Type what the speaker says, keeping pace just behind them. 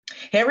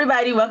Hey,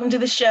 everybody, welcome to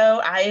the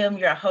show. I am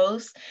your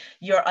host,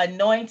 your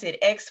anointed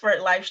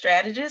expert life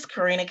strategist,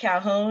 Karina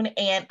Calhoun,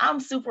 and I'm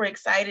super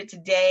excited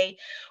today.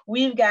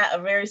 We've got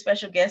a very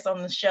special guest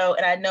on the show,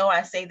 and I know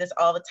I say this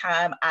all the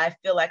time. I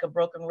feel like a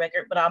broken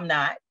record, but I'm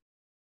not.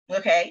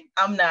 Okay,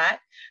 I'm not,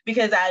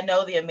 because I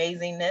know the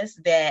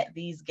amazingness that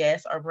these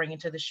guests are bringing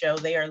to the show.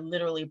 They are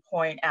literally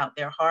pouring out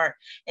their heart,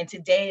 and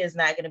today is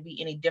not going to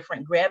be any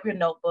different. Grab your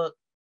notebook,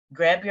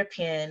 grab your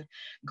pen,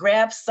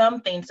 grab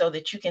something so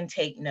that you can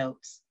take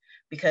notes,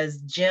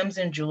 because gems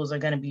and jewels are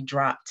going to be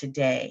dropped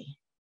today.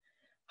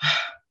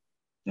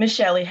 Miss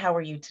Shelley, how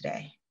are you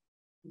today?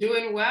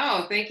 Doing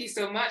well. Thank you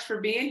so much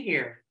for being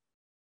here.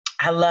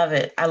 I love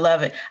it. I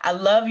love it. I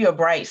love your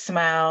bright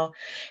smile.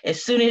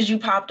 As soon as you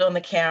popped on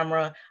the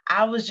camera,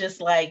 I was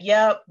just like,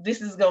 yep,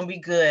 this is going to be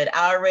good.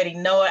 I already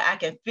know it. I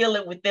can feel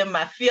it within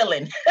my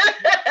feeling.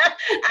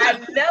 I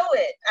know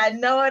it. I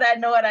know it. I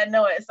know it. I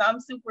know it. So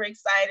I'm super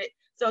excited.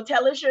 So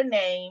tell us your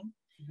name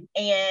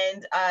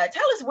and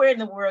tell us where in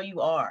the world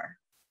you are.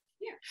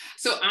 Yeah.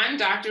 So I'm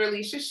Dr.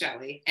 Alicia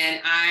Shelley, and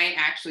I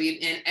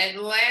actually am in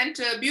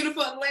Atlanta,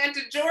 beautiful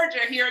Atlanta, Georgia,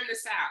 here in the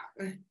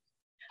South.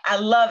 I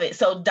love it.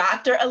 So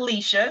Dr.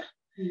 Alicia,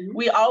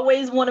 we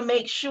always want to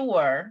make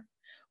sure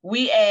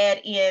we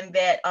add in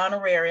that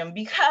honorarium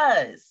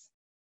because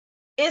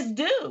it's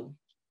due.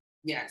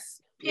 Yes.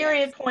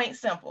 Period, yes. point,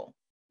 simple.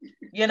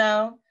 You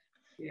know?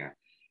 Yeah.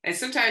 And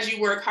sometimes you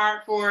work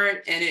hard for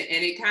it and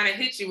it kind of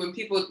hits you when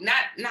people,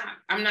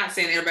 I'm not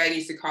saying everybody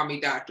needs to call me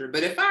doctor,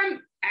 but if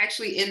I'm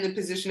actually in the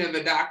position of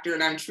a doctor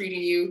and I'm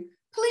treating you,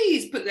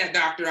 please put that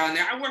doctor on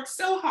there. I work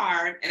so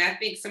hard. And I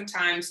think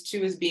sometimes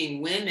too, as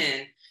being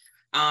women,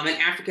 and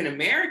African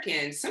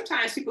Americans,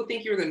 sometimes people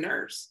think you're the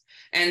nurse.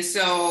 And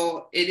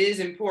so it is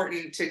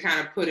important to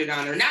kind of put it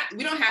on there.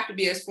 We don't have to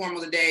be as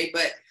formal today,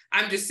 but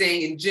I'm just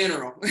saying in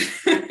general.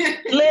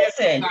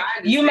 Listen,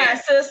 you my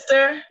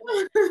sister,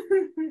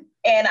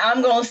 and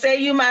I'm going to say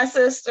you my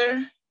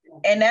sister,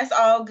 and that's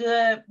all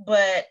good,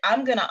 but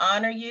I'm going to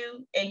honor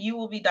you, and you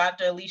will be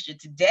Dr. Alicia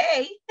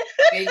today.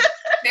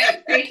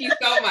 Thank you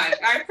so much.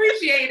 I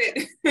appreciate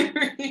it.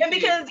 And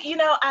because,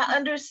 I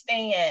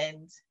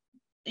understand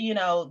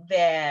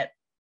that,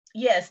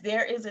 yes,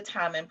 there is a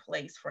time and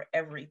place for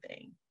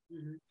everything.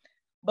 Mm-hmm.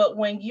 But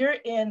when you're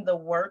in the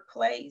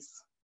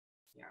workplace,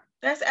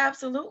 that's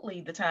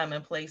absolutely the time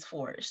and place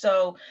for it.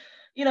 So,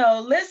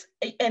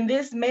 and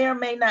this may or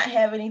may not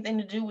have anything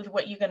to do with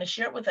what you're going to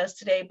share with us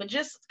today, but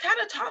just kind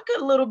of talk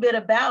a little bit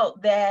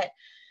about that.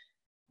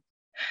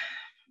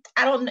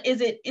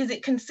 Is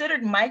it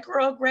considered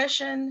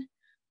microaggression?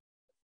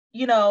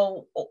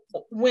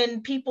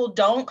 When people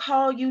don't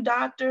call you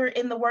doctor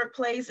in the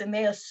workplace and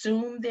they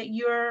assume that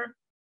you're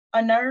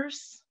a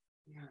nurse?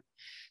 Yeah.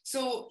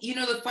 So,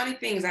 the funny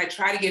thing is I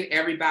try to give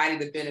everybody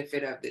the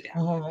benefit of the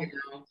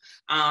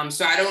doubt,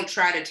 So I don't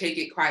try to take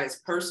it quite as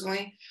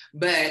personally,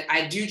 but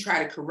I do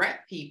try to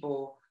correct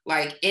people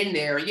like in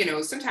there,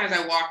 sometimes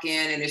I walk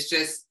in and it's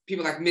just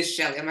people like Miss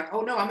Shelley. I'm like,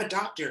 oh no, I'm a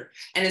doctor.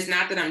 And it's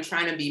not that I'm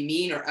trying to be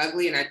mean or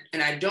ugly.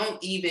 And I don't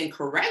even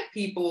correct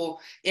people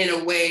in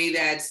a way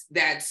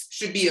that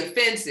should be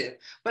offensive,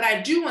 but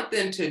I do want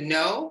them to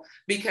know,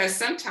 because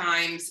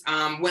sometimes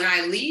when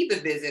I leave the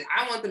visit,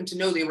 I want them to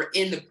know they were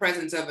in the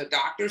presence of a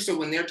doctor. So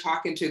when they're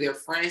talking to their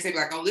friends, they're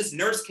like, oh, this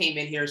nurse came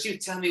in here. She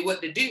was telling me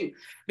what to do.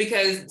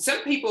 Because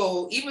some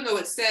people, even though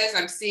it says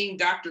I'm seeing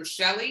Dr.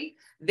 Shelley,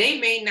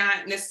 they may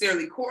not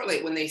necessarily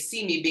correlate when they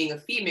see me being a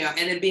female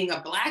and then being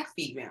a Black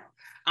female.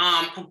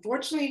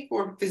 Unfortunately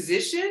for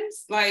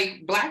physicians,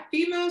 like Black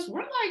females, we're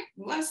like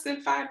less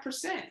than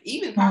 5%,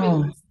 even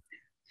probably less.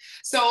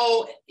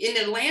 So in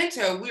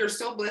Atlanta, we are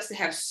so blessed to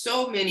have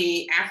so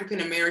many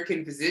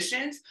African-American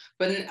physicians,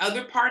 but in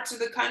other parts of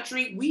the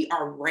country, we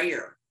are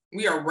rare.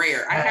 We are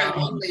rare. I had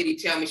one lady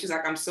tell me, she's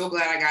like, I'm so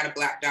glad I got a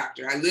Black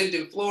doctor. I lived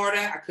in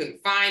Florida. I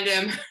couldn't find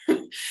him.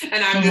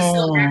 And I'm just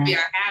so happy I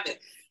have it.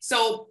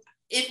 So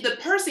if the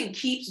person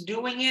keeps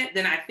doing it,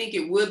 then I think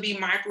it would be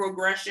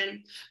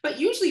microaggression. But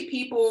usually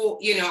people,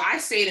 I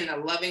say it in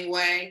a loving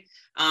way.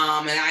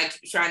 And I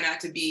try not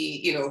to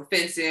be,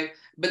 offensive,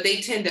 but they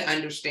tend to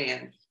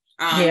understand.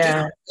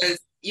 Just because,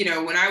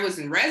 when I was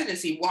in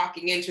residency,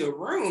 walking into a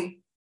room,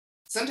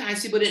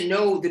 sometimes people didn't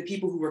know the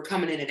people who were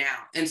coming in and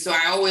out. And so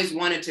I always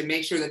wanted to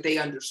make sure that they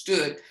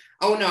understood,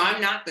 oh no, I'm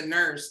not the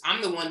nurse.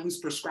 I'm the one who's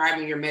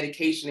prescribing your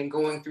medication and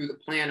going through the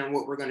plan on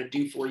what we're going to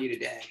do for you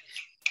today.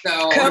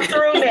 So come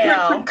through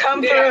now,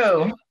 come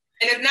through. And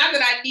it's not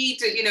that I need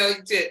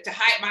to to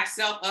hype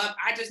myself up.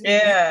 I just need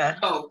to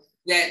know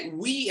that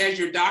we as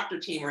your doctor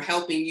team are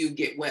helping you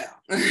get well.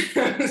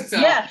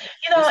 And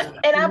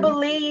I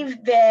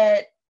believe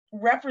that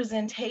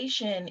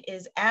representation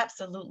is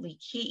absolutely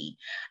key.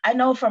 I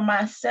know for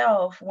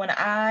myself, when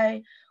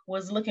I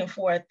was looking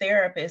for a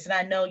therapist, and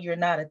I know you're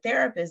not a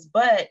therapist,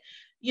 but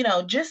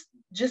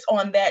just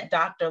on that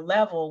doctor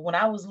level, when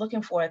I was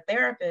looking for a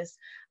therapist,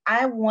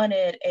 I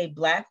wanted a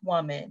Black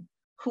woman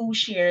who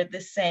shared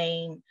the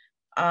same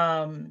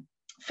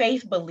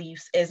faith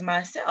beliefs as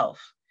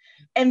myself.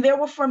 And there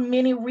were for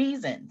many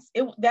reasons.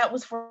 That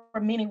was for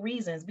many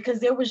reasons, because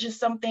there was just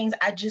some things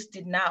I just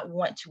did not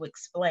want to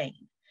explain,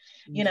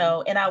 you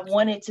know, and I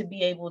wanted to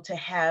be able to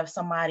have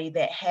somebody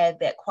that had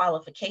that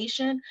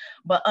qualification,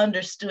 but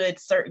understood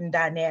certain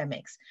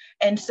dynamics.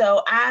 And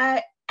so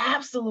I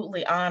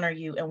absolutely honor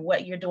you and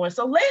what you're doing.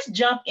 So let's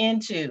jump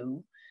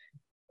into,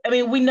 I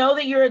mean, we know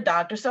that you're a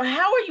doctor. So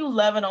how are you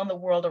loving on the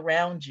world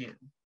around you?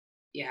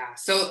 Yeah,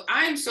 so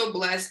I'm so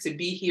blessed to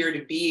be here,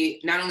 to be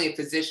not only a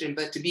physician,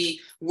 but to be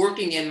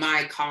working in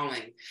my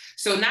calling.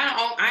 So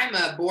I'm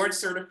a board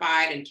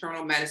certified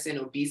internal medicine,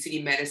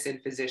 obesity medicine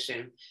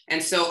physician.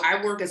 And so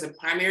I work as a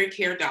primary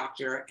care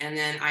doctor, and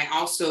then I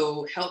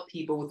also help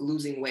people with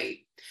losing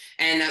weight.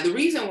 And the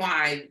reason why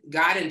I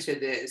got into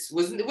this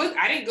was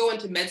I didn't go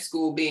into med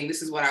school being,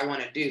 this is what I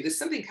want to do. This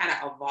something kind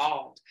of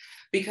evolved,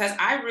 because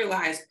I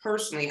realized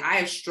personally, I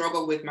have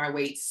struggled with my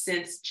weight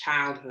since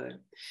childhood.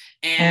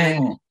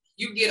 And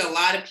you get a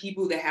lot of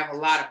people that have a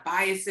lot of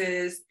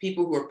biases,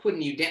 people who are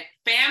putting you down,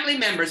 family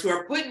members who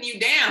are putting you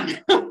down.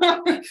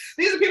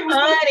 These are people.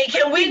 Honey,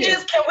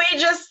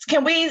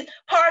 can we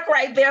park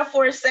right there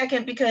for a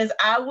second? Because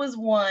I was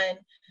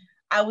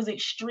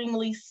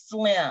extremely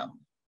slim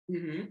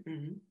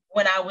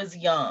when I was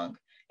young.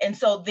 And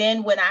so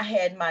then when I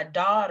had my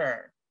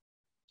daughter,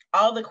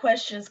 all the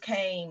questions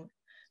came,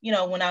 you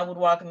know, when I would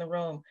walk in the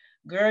room.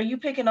 Girl, you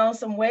picking on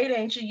some weight,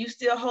 ain't you? You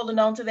still holding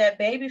on to that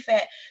baby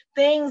fat.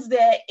 Things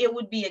that it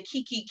would be a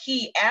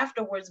key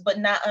afterwards, but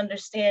not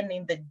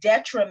understanding the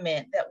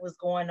detriment that was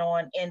going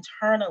on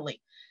internally.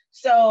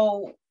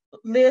 So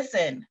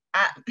listen,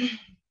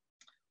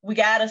 we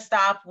got to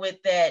stop with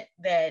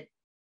that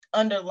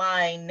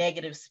underlying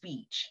negative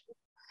speech.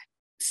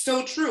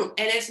 So true.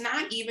 And it's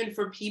not even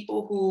for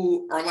people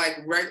who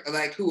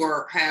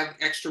are have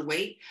extra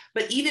weight,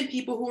 but even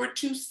people who are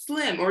too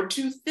slim or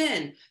too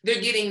thin,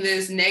 they're getting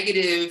this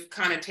negative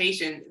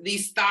connotation,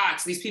 these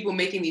thoughts, these people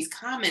making these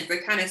comments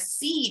that kind of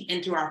seed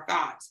into our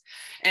thoughts.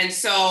 And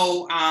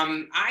so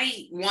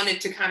I wanted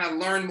to kind of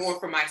learn more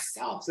for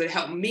myself, so it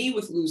helped me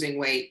with losing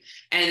weight.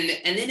 And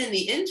then in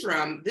the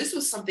interim, this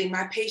was something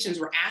my patients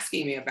were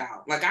asking me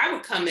about. Like, I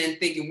would come in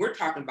thinking we're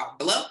talking about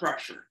blood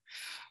pressure.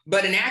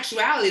 But in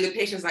actuality, the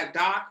patient's like,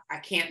 Doc, I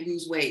can't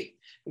lose weight.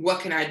 What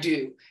can I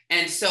do?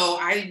 And so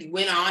I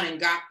went on and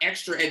got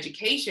extra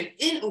education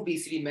in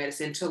obesity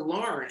medicine to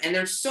learn. And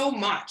there's so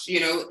much,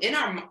 you know,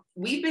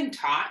 we've been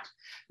taught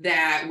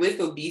that with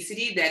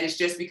obesity, that it's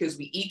just because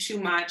we eat too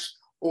much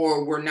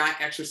or we're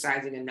not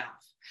exercising enough.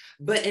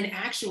 But in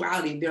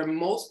actuality, there are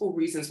multiple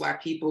reasons why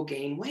people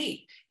gain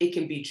weight. It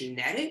can be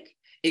genetic.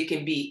 It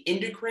can be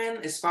endocrine,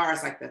 as far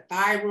as like the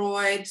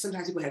thyroid.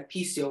 Sometimes people have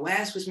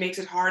PCOS, which makes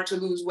it hard to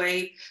lose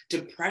weight,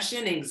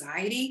 depression,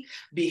 anxiety,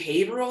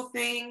 behavioral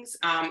things.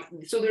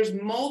 So there's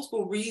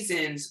multiple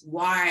reasons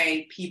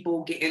why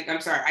people get, I'm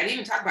sorry, I didn't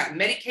even talk about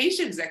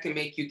medications that can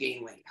make you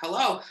gain weight.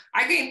 Hello,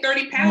 I gained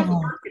 30 pounds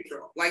with birth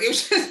control. Like,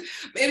 it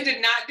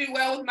did not do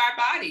well with my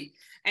body.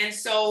 And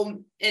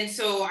so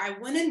I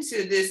went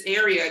into this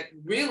area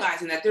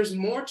realizing that there's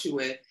more to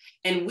it.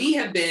 And we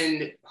have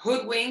been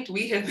hoodwinked.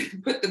 We have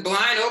put the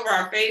blind over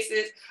our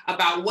faces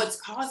about what's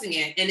causing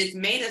it. And it's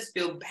made us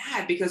feel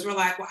bad, because we're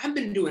like, well, I've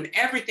been doing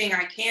everything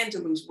I can to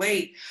lose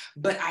weight,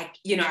 but I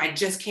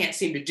just can't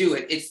seem to do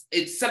it.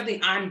 It's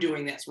something I'm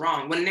doing that's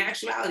wrong. When in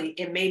actuality,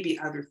 it may be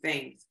other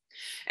things.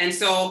 And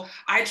so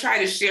I try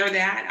to share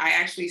that.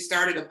 I actually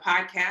started a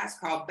podcast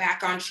called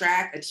Back on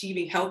Track,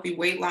 Achieving Healthy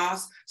Weight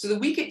Loss, so that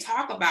we could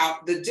talk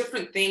about the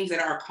different things that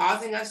are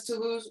causing us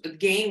to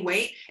gain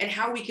weight and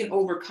how we can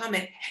overcome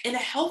it in a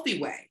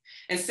healthy way.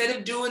 Instead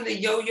of doing the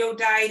yo-yo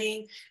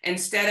dieting,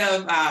 instead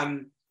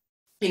of,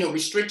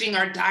 restricting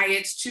our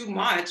diets too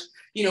much,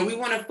 we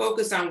want to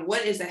focus on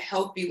what is a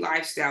healthy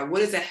lifestyle,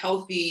 what is a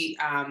healthy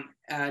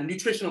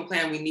nutritional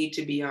plan we need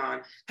to be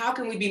on, how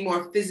can we be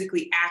more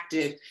physically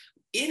active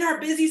in our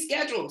busy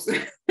schedules.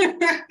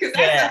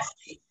 Because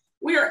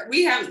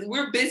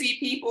we're busy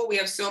people. We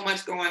have so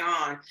much going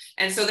on.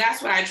 And so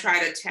that's what I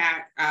try to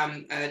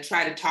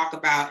talk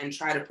about and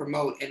try to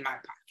promote in my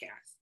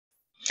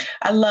podcast.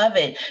 I love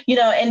it.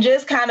 And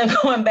just kind of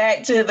going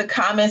back to the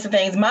comments and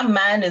things, my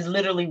mind is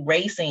literally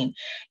racing.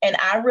 And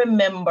I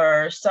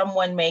remember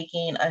someone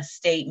making a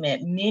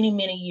statement many,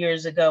 many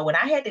years ago when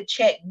I had to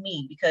check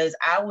me, because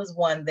I was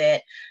one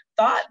that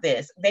thought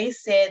this. They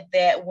said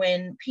that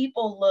when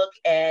people look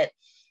at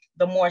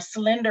the more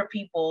slender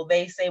people,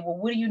 they say, well,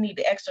 what do you need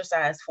to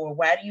exercise for?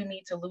 Why do you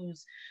need to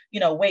lose,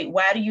 weight?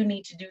 Why do you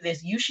need to do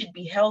this? You should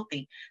be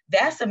healthy.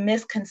 That's a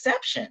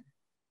misconception.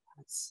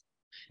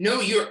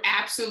 No, you're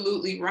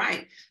absolutely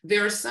right.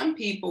 There are some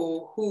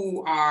people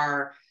who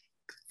are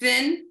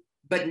thin,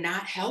 but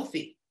not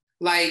healthy.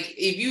 Like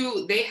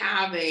they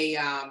have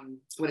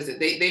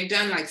they've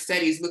done like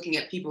studies looking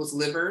at people's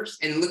livers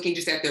and looking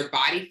just at their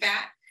body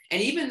fat.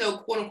 And even though,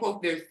 quote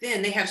unquote, they're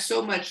thin, they have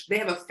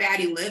a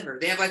fatty liver.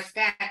 They have like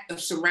fat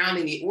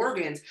surrounding the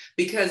organs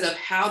because of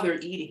how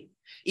they're eating,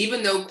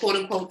 even though, quote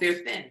unquote,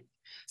 they're thin.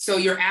 So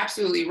you're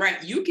absolutely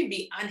right. You can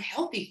be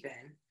unhealthy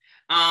thin,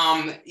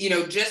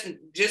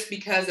 just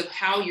because of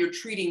how you're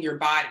treating your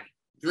body.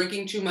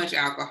 drinking too much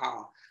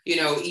alcohol,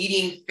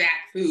 eating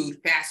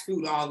fast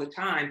food all the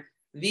time.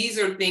 These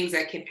are things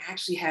that can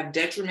actually have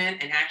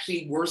detriment and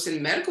actually worsen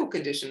medical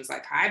conditions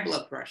like high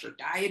blood pressure,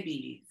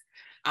 diabetes.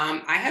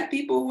 I have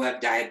people who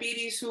have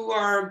diabetes who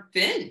are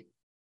thin.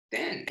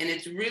 And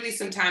it's really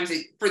sometimes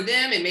for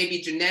them, it may be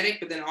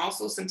genetic, but then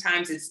also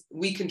sometimes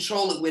we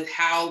control it with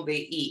how they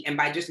eat. And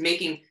by just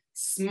making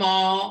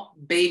small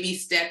baby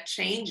step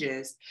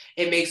changes,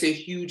 it makes a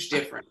huge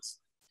difference.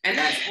 And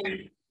that's,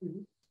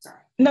 sorry.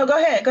 No, go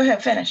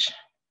ahead, finish.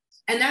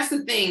 And that's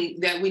the thing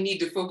that we need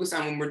to focus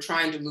on when we're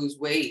trying to lose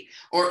weight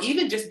or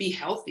even just be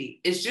healthy.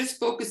 It's just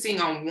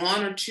focusing on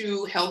one or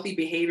two healthy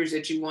behaviors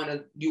that you want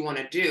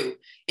to do.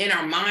 In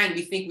our mind,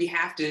 we think we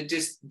have to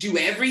just do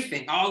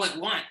everything all at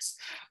once,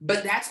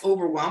 but that's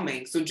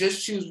overwhelming. So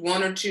just choose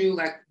one or two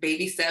like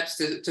baby steps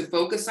to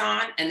focus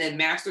on and then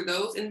master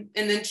those and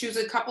then choose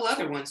a couple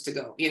other ones to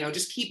go,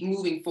 just keep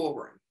moving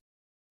forward.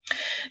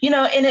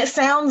 And it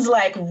sounds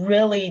like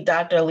really,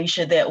 Dr.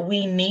 Alicia, that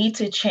we need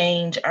to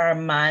change our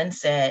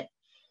mindset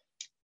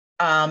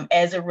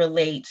as it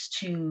relates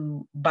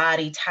to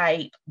body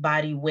type,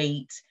 body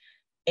weight,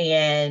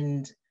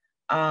 and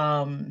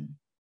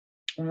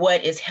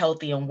what is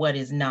healthy and what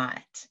is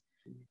not.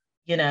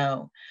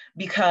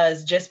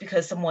 Because just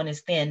because someone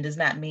is thin does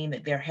not mean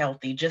that they're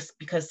healthy. Just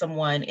because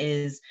someone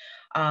is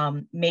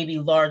maybe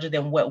larger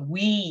than what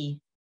we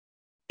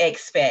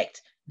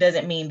expect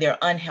doesn't mean they're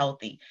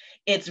unhealthy.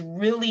 It's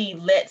really,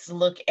 let's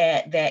look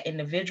at that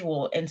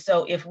individual. And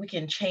so if we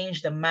can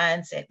change the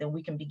mindset, then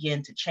we can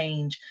begin to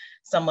change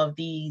some of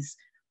these,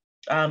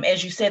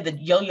 as you said, the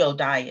yo-yo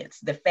diets,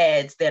 the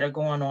fads that are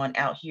going on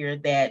out here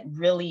that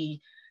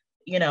really,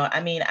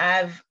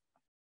 I've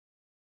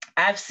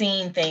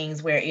seen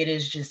things where it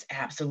is just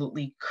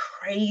absolutely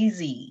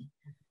crazy,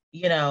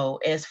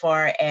 as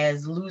far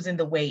as losing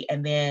the weight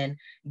and then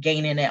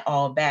gaining it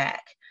all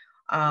back.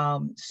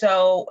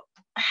 So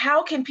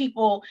how can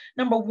people,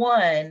 number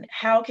one,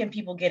 how can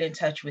people get in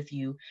touch with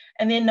you?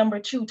 And then number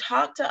two,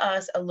 talk to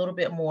us a little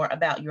bit more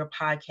about your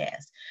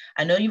podcast.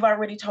 I know you've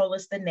already told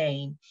us the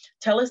name.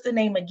 Tell us the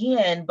name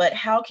again, but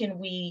how can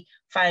we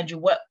find you?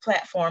 What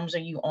platforms are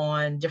you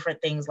on? Different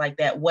things like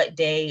that. What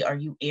day are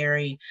you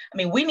airing? I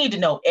mean, we need to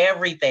know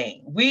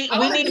everything. We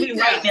need to be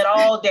writing it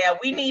all down.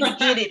 We need to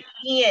get it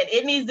in.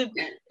 It needs to,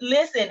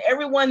 listen,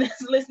 everyone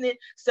that's listening,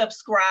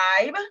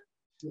 subscribe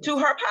to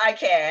her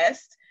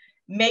podcast.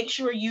 Make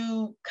sure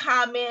you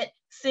comment,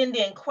 send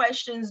in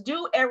questions,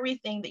 do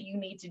everything that you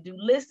need to do.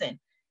 Listen,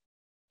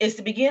 it's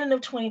the beginning of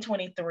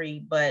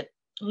 2023, but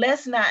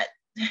let's not,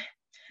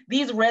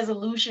 these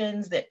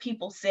resolutions that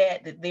people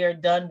said that they're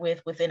done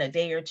with within a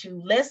day or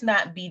two, let's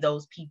not be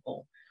those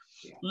people.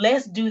 Yeah.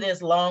 Let's do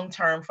this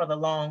long-term for the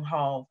long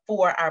haul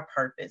for our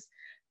purpose.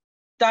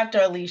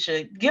 Dr.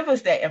 Alicia, give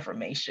us that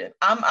information.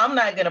 I'm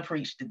not going to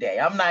preach today.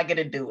 I'm not going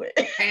to do it.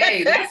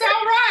 Hey, that's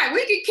all right.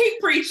 We can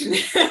keep preaching.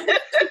 So,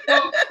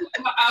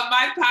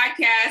 my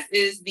podcast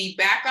is the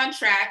Back on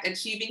Track,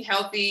 Achieving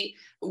Healthy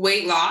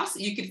Weight Loss.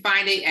 You can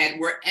find it at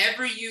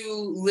wherever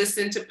you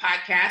listen to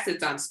podcasts.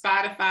 It's on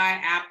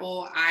Spotify,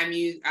 Apple,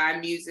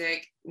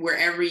 iMusic,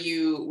 wherever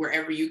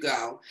you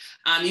go.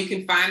 You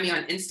can find me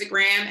on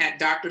Instagram at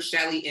Dr.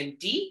 Shelley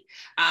MD.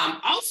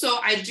 Also,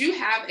 I do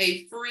have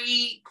a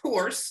free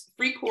course,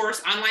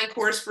 online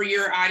course for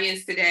your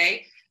audience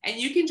today. And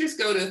you can just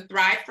go to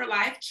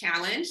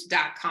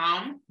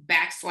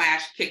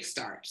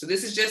thriveforlifechallenge.com/kickstart. So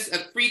this is just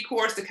a free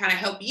course to kind of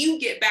help you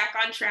get back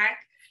on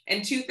track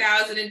in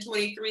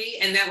 2023.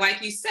 And that,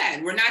 like you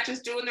said, we're not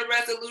just doing the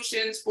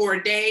resolutions for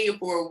a day or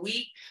for a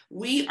week.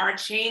 We are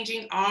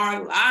changing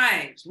our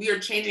lives. We are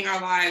changing our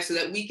lives so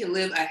that we can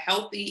live a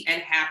healthy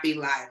and happy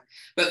life.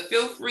 But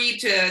feel free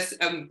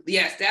to,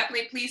 yes,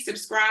 definitely please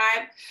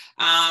subscribe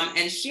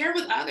and share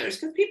with others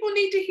because people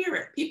need to hear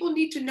it. People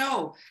need to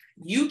know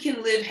you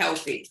can live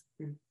healthy.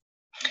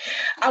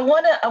 I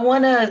want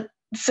to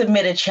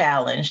submit a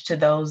challenge to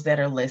those that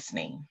are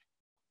listening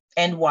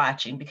and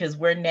watching, because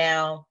we're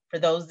now, for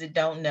those that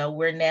don't know,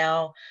 we're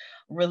now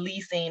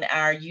releasing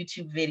our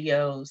YouTube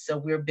videos. So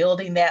we're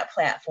building that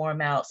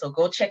platform out. So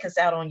go check us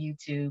out on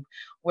YouTube.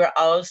 We're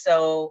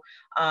also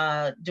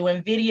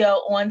doing video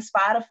on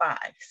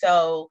Spotify.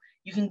 So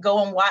you can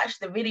go and watch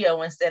the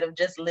video instead of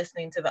just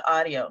listening to the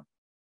audio.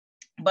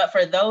 But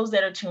for those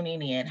that are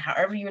tuning in,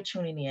 however you're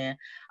tuning in,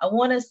 I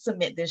want to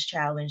submit this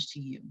challenge to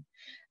you.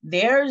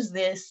 There's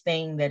this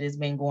thing that has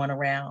been going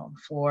around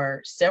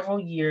for several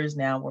years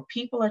now where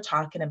people are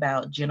talking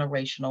about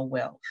generational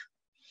wealth.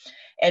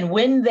 And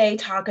when they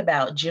talk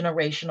about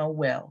generational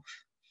wealth,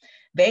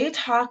 they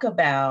talk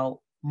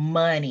about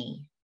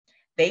money.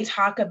 They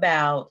talk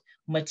about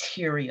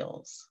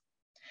materials.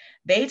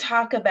 They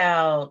talk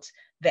about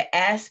the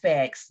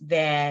aspects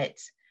that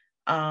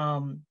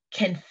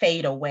can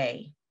fade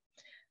away.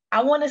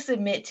 I want to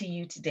submit to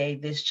you today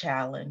this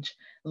challenge.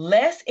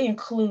 Let's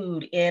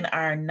include in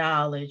our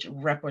knowledge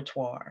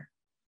repertoire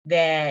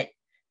that,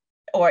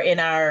 or in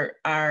our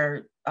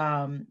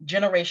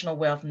generational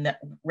wealth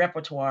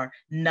repertoire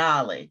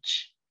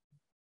knowledge.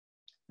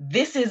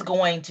 This is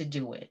going to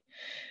do it.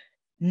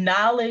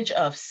 knowledge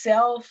of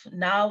self,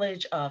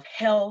 knowledge of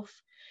health.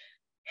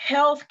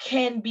 Health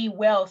can be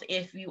wealth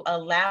if you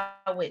allow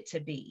it to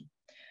be.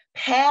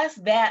 Pass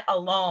that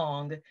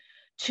along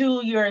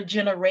to your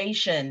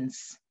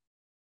generations.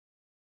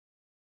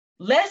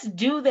 Let's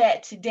do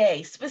that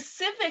today,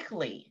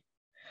 specifically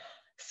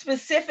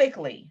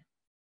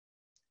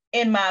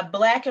in my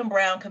Black and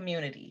brown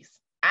communities.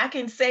 I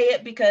can say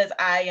it because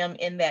I am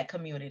in that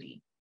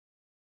community.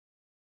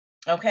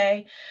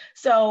 Okay,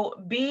 so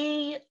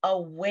be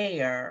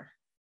aware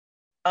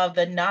of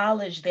the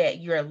knowledge that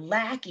you're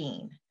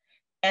lacking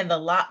and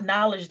the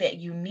knowledge that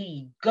you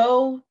need.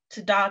 Go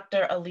to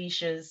Dr.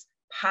 Alicia's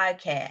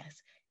podcast,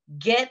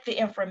 get the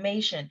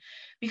information,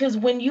 because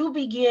when you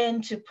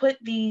begin to put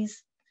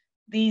these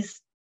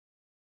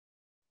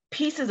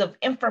pieces of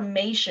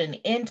information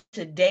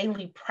into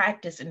daily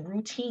practice and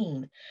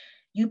routine,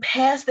 you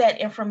pass that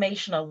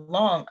information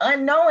along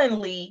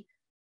unknowingly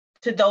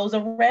to those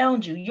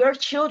around you. Your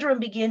children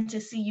begin to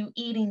see you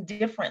eating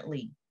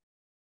differently,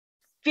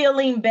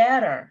 feeling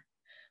better,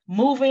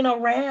 moving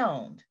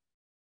around.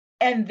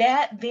 And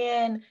that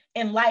then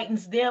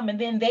enlightens them, and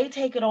then they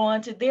take it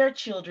on to their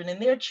children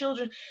and their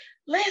children.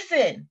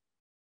 Listen,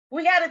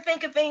 we got to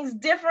think of things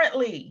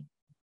differently.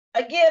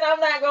 Again, I'm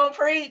not going to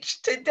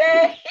preach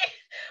today.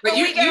 But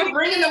you were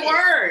bringing the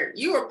word.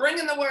 You were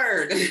bringing the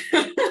word.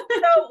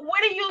 So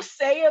what do you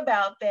say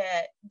about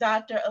that,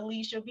 Dr.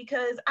 Alicia?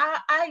 Because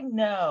I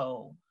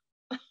know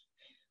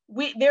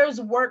there's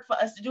work for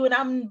us to do, and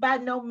I'm by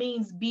no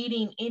means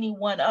beating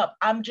anyone up.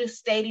 I'm just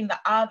stating the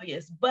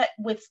obvious. But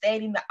with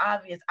stating the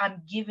obvious,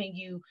 I'm giving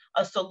you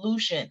a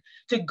solution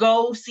to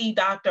go see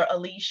Dr.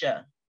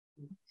 Alicia.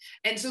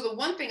 And so the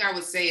one thing I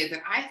would say is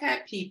that I've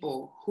had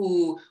people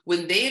who,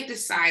 when they have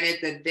decided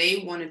that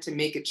they wanted to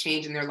make a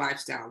change in their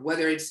lifestyle,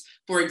 whether it's,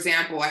 for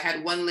example, I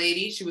had one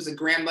lady, she was a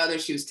grandmother,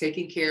 she was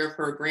taking care of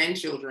her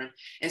grandchildren,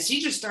 and she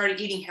just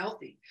started eating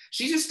healthy.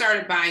 She just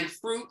started buying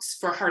fruits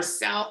for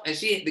herself, and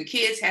the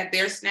kids had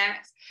their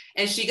snacks,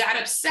 and she got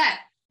upset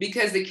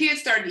because the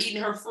kids started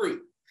eating her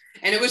fruit.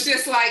 And it was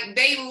just like,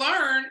 they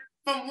learned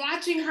from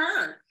watching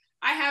her.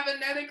 I have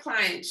another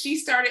client, she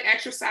started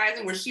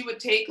exercising where she would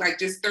take like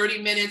just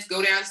 30 minutes,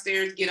 go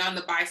downstairs, get on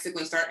the bicycle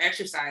and start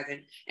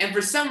exercising. And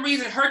for some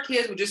reason, her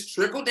kids would just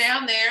trickle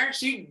down there.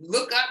 She'd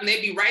look up and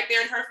they'd be right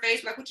there in her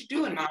face, like, what you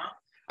doing, Mom?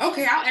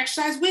 Okay, I'll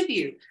exercise with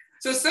you.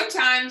 So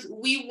sometimes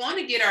we want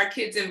to get our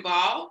kids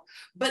involved,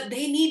 but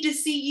they need to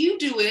see you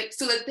do it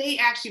so that they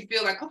actually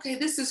feel like, okay,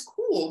 this is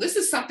cool. This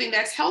is something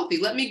that's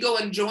healthy. Let me go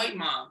and join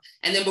Mom.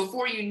 And then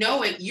before you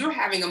know it, you're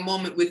having a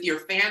moment with your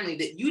family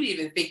that you didn't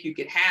even think you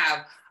could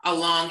have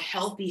along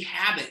healthy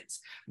habits.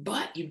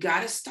 But you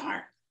got to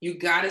start. You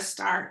got to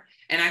start.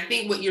 And I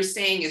think what you're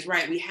saying is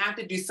right. We have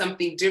to do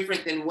something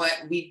different than what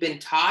we've been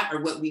taught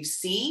or what we've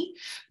seen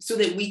so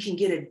that we can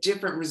get a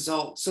different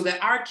result, so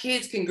that our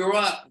kids can grow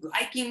up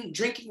liking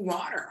drinking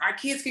water. Our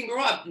kids can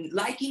grow up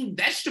liking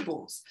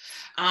vegetables.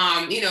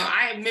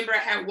 I remember I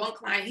had one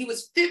client, he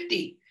was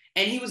 50.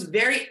 And he was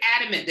very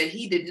adamant that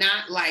he did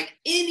not like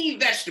any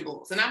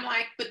vegetables. And I'm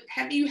like, but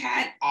have you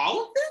had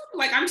all of them?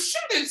 Like, I'm sure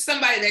there's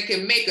somebody that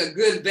can make a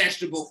good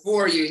vegetable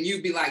for you. And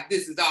you'd be like,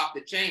 this is off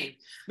the chain.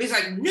 But he's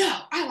like,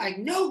 no, I like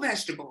no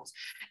vegetables.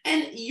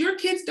 And your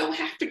kids don't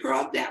have to grow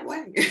up that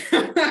way.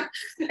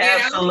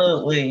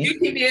 Absolutely. You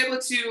can be able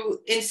to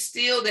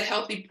instill the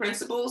healthy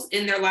principles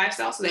in their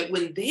lifestyle so that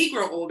when they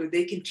grow older,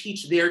 they can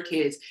teach their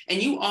kids,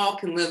 and you all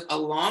can live a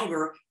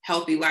longer,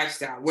 healthy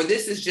lifestyle where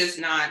this is just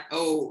not,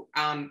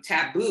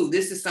 taboo.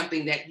 This is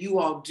something that you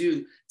all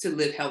do to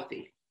live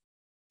healthy.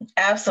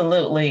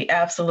 Absolutely.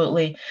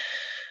 Absolutely.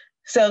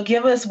 So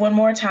give us one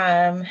more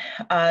time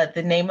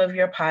the name of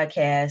your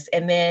podcast,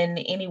 and then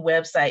any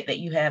website that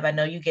you have. I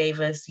know you gave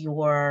us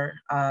your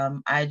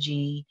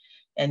IG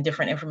and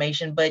different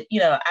information, but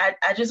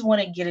I just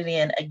want to get it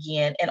in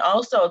again, and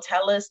also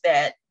tell us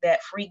that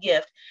free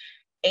gift.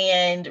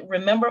 And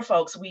remember,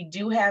 folks, we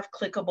do have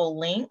clickable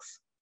links.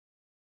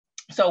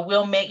 So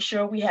we'll make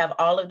sure we have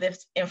all of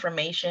this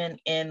information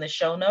in the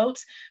show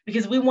notes,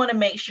 because we want to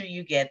make sure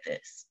you get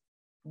this.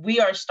 We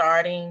are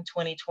starting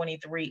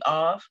 2023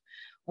 off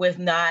with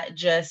not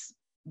just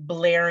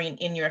blaring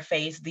in your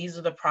face, these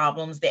are the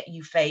problems that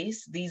you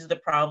face, these are the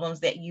problems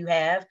that you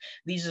have,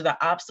 these are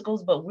the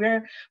obstacles, but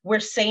we're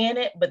saying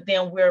it, but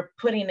then we're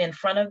putting in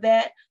front of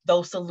that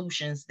those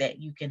solutions that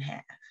you can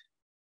have.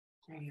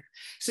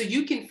 So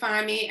you can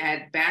find me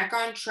at Back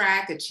on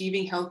Track,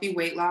 Achieving Healthy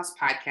Weight Loss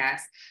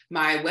podcast.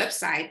 My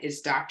website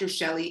is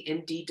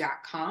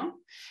drshelleymd.com.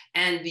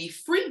 And the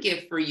free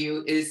gift for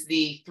you is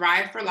the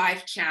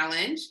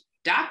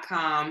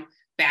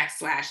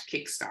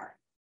thriveforlifechallenge.com/kickstart.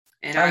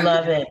 And I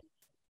love it.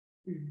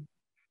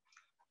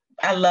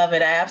 I love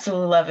it. I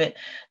absolutely love it.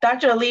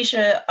 Dr.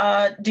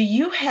 Alicia, do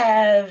you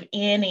have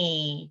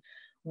any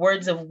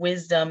words of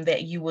wisdom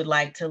that you would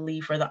like to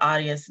leave for the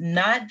audience?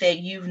 Not that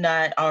you've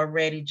not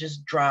already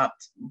just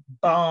dropped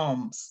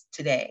bombs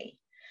today.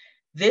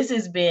 This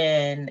has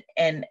been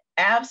an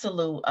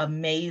absolute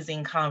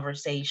amazing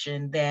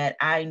conversation that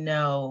I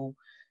know,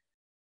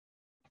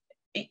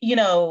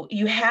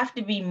 you have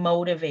to be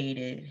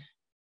motivated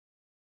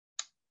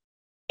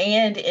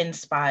and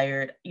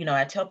inspired. You know,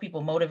 I tell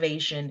people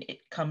motivation, it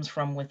comes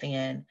from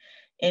within.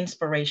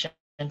 Inspiration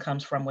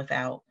comes from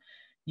without.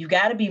 You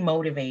got to be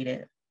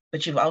motivated,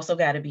 but you've also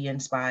got to be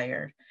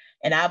inspired.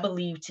 And I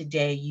believe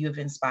today you have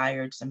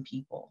inspired some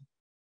people.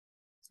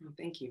 Oh,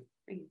 thank you.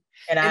 Thank you.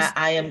 And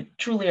I am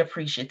truly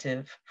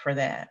appreciative for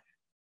that.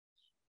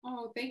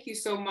 Oh, thank you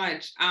so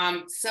much.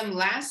 Some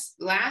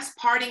last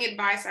parting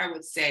advice I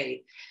would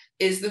say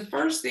is the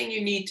first thing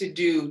you need to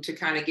do to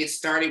kind of get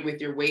started with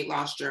your weight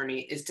loss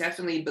journey is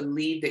definitely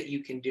believe that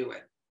you can do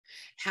it.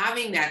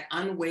 Having that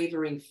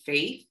unwavering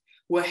faith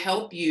will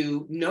help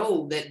you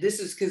know that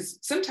this is, because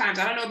sometimes,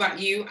 I don't know about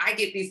you, I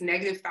get these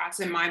negative thoughts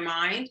in my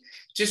mind,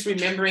 just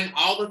remembering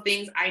all the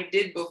things I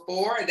did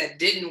before that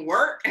didn't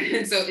work.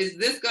 And so is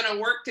this going to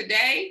work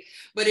today?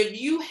 But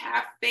if you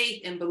have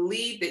faith and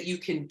believe that you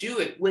can do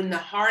it when the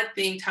hard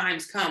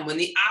times come, when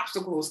the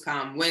obstacles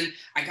come, when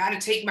I got to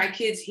take my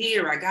kids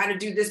here, I got to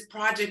do this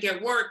project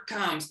at work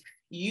comes,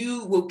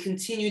 you will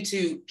continue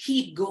to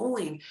keep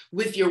going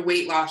with your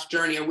weight loss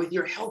journey or with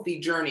your healthy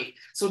journey.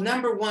 So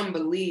number one,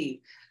 believe.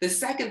 The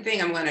second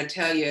thing I'm going to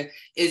tell you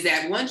is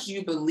that once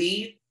you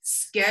believe,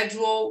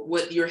 schedule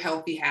what your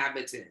healthy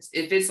habits is.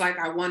 If it's like,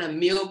 I want a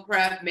meal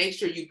prep, make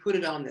sure you put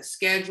it on the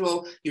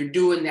schedule. You're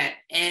doing that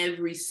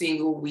every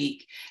single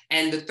week.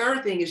 And the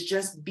third thing is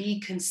just be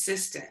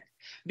consistent.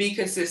 Be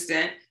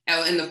consistent.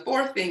 And the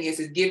fourth thing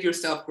is give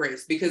yourself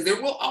grace, because there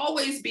will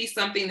always be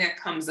something that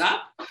comes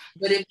up.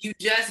 But if you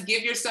just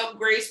give yourself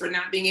grace for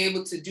not being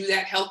able to do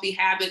that healthy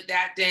habit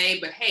that day,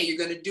 but hey, you're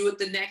going to do it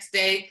the next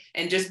day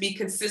and just be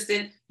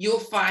consistent, you'll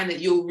find that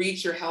you'll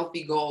reach your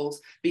healthy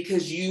goals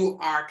because you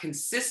are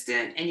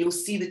consistent and you'll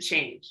see the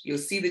change. You'll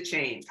see the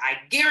change. I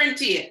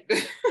guarantee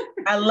it.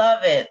 I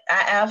love it.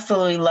 I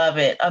absolutely love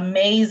it.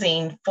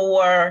 Amazing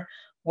 4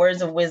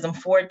 words of wisdom,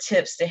 4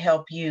 tips to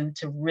help you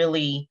to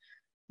really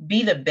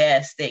be the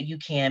best that you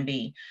can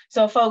be.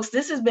 So folks,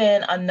 this has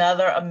been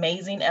another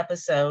amazing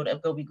episode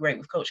of Go Be Great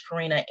with Coach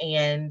Karina.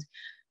 And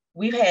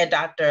we've had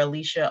Dr.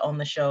 Alicia on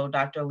the show,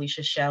 Dr.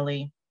 Alicia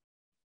Shelley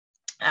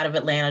out of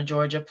Atlanta,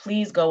 Georgia.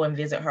 Please go and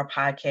visit her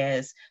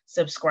podcast,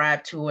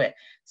 subscribe to it,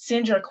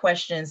 send your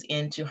questions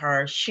into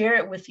her, share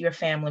it with your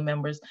family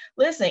members.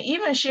 Listen,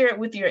 even share it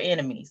with your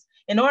enemies.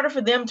 In order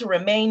for them to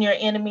remain your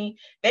enemy,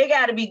 they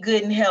got to be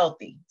good and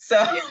healthy. So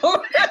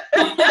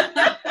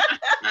yeah.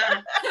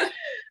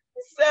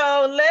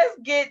 So let's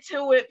get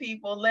to it,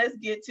 people. Let's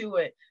get to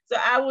it. So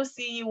I will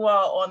see you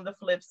all on the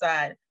flip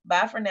side.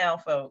 Bye for now,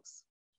 folks.